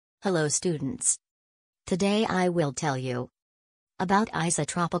Hello students. Today I will tell you about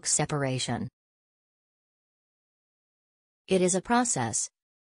isotropic separation. It is a process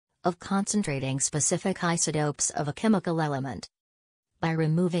of concentrating specific isotopes of a chemical element by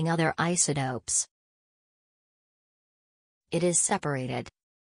removing other isotopes. It is separated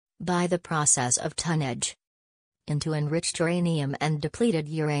by the process of tonnage into enriched uranium and depleted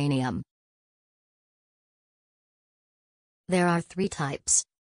uranium. There are three types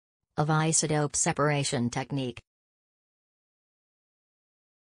of isotope separation technique.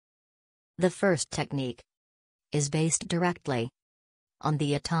 The first technique is based directly on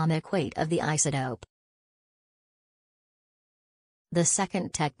the atomic weight of the isotope. The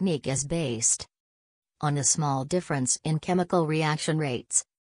second technique is based on a small difference in chemical reaction rates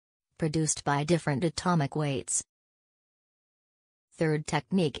produced by different atomic weights. Third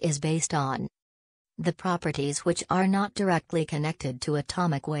technique is based on the properties which are not directly connected to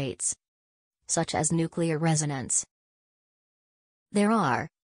atomic weights, such as nuclear resonance. There are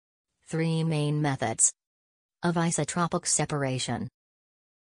three main methods of isotropic separation.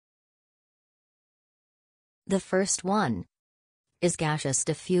 The first one is gaseous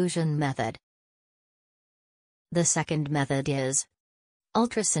diffusion method. The second method is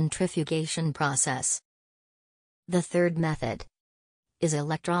ultracentrifugation process. The third method is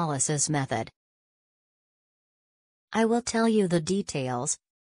electrolysis method. I will tell you the details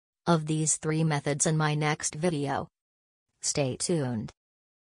of these three methods in my next video. Stay tuned.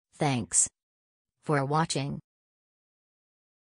 Thanks for watching.